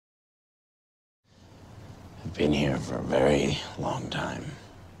Been here for a very long time.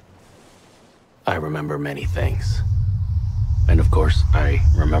 I remember many things. And of course, I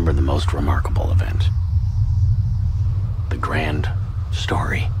remember the most remarkable event. The grand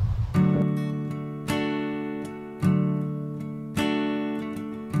story.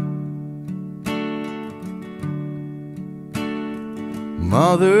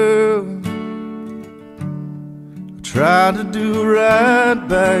 Mother, I tried to do right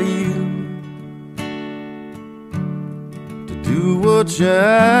by you, to do what you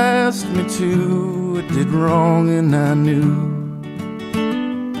asked me to. I did wrong and I knew.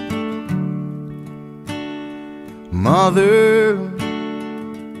 Mother,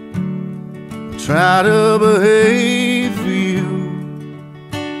 I try to behave for you.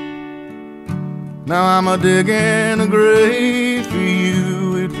 Now I'm a digging a grave for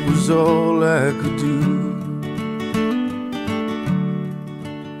you. It was all I could do.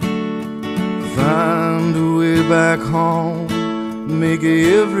 Find a way back home, make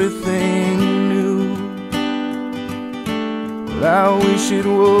everything new. Well, I wish it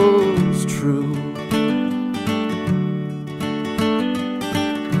was true.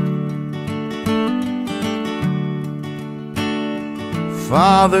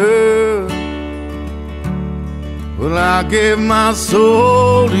 Father, well, I gave my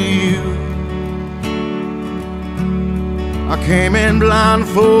soul to you. I came in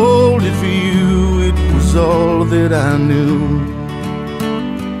blindfolded for you. It was all that I knew.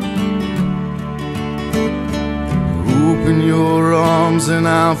 Open your arms and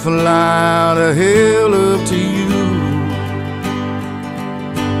I'll fly out of hell up to you.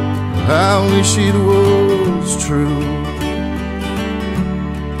 I wish it was true.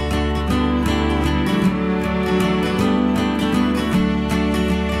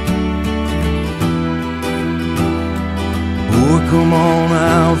 Come on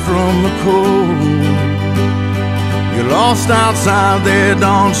out from the cold. You're lost outside there,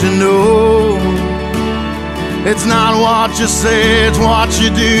 don't you know? It's not what you say, it's what you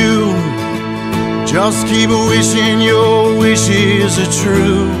do. Just keep wishing your wishes are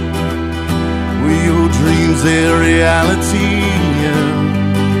true. With your dreams, they're reality.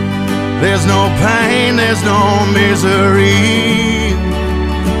 There's no pain, there's no misery.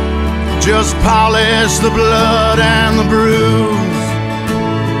 Just polish the blood and the bruise.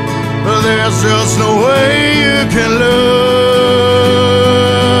 There's just no way you can lose.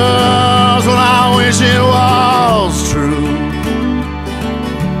 Well, I wish it was true.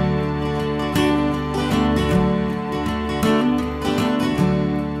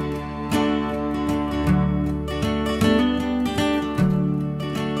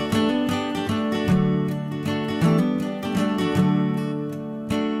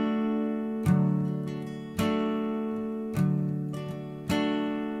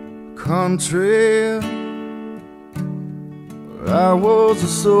 Country, I was a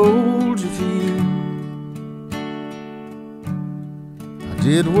soldier for you. I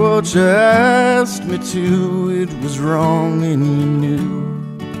did what you asked me to. It was wrong and you knew.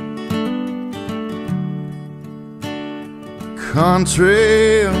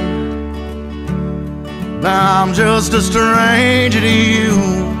 Country, now I'm just a stranger to you.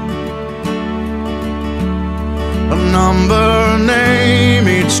 A number, a name,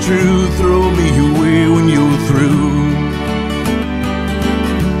 it's true. Throw me away when you're through.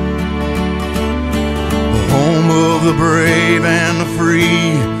 The home of the brave and the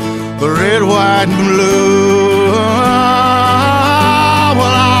free, the red, white, and blue.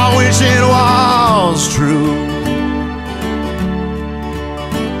 Well, I wish it was